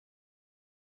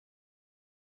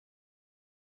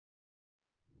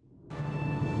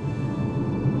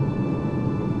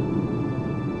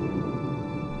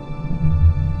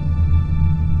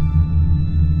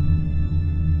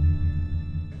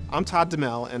I'm Todd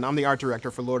DeMel, and I'm the art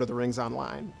director for Lord of the Rings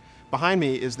Online. Behind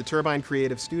me is the Turbine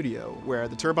Creative Studio, where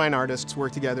the Turbine artists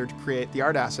work together to create the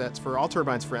art assets for all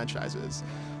Turbine's franchises.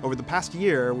 Over the past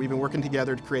year, we've been working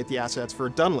together to create the assets for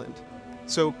Dunland.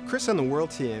 So Chris and the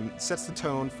World team sets the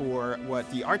tone for what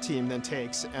the art team then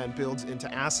takes and builds into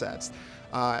assets.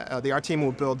 The art team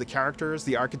will build the characters,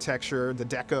 the architecture, the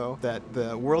deco that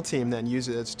the World team then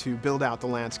uses to build out the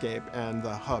landscape and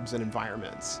the hubs and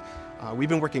environments. We've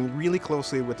been working really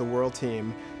closely with the World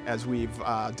team as we've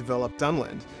developed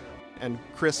Dunland. And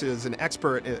Chris is an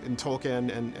expert in Tolkien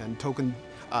and Tolkien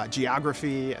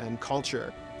geography and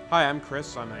culture. Hi, I'm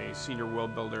Chris. I'm a senior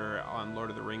world builder on Lord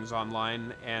of the Rings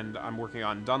Online, and I'm working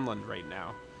on Dunland right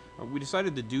now. We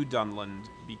decided to do Dunland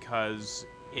because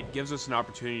it gives us an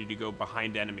opportunity to go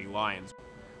behind enemy lines.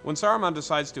 When Saruman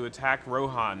decides to attack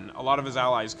Rohan, a lot of his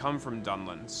allies come from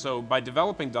Dunland, so by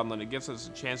developing Dunland it gives us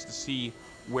a chance to see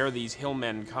where these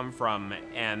hillmen come from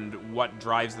and what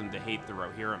drives them to hate the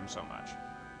Rohirrim so much.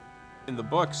 In the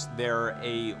books, they're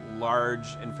a large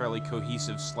and fairly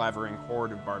cohesive slavering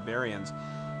horde of barbarians,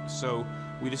 so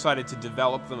we decided to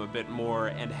develop them a bit more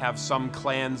and have some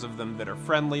clans of them that are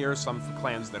friendlier, some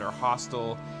clans that are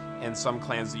hostile, and some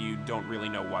clans that you don't really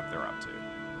know what they're up to.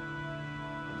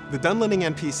 The Dunlanding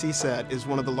NPC set is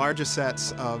one of the largest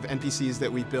sets of NPCs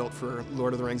that we've built for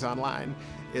Lord of the Rings Online.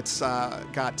 It's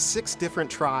got 6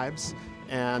 different tribes,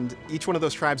 and each one of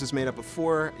those tribes is made up of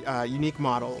 4 unique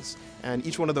models, and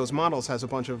each one of those models has a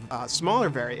bunch of smaller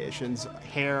variations,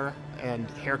 hair and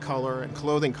hair color and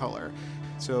clothing color.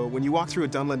 So when you walk through a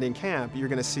Dunlanding camp, you're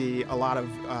going to see a lot of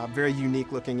very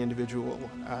unique looking individual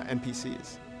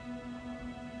NPCs.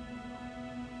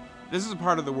 This is a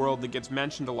part of the world that gets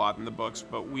mentioned a lot in the books,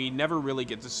 but we never really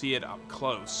get to see it up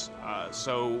close.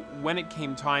 So when it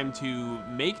came time to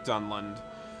make Dunland,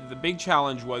 the big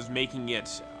challenge was making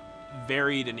it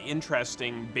varied and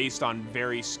interesting based on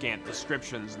very scant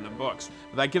descriptions in the books.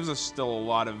 But that gives us still a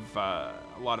lot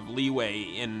of leeway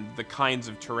in the kinds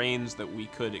of terrains that we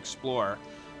could explore.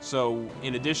 So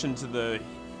in addition to the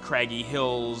craggy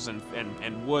hills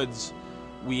and woods,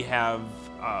 we have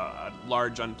a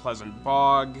large unpleasant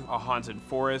bog, a haunted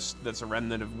forest that's a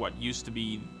remnant of what used to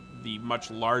be the much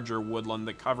larger woodland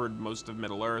that covered most of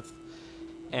Middle-earth,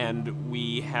 and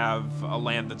we have a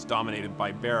land that's dominated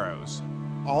by barrows.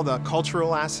 All the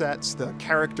cultural assets, the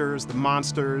characters, the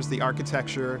monsters, the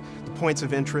architecture, the points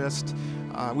of interest.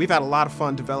 We've had a lot of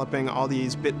fun developing all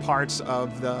these bit parts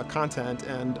of the content,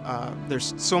 and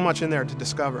there's so much in there to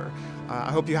discover.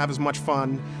 I hope you have as much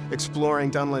fun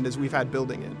exploring Dunland as we've had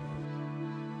building it.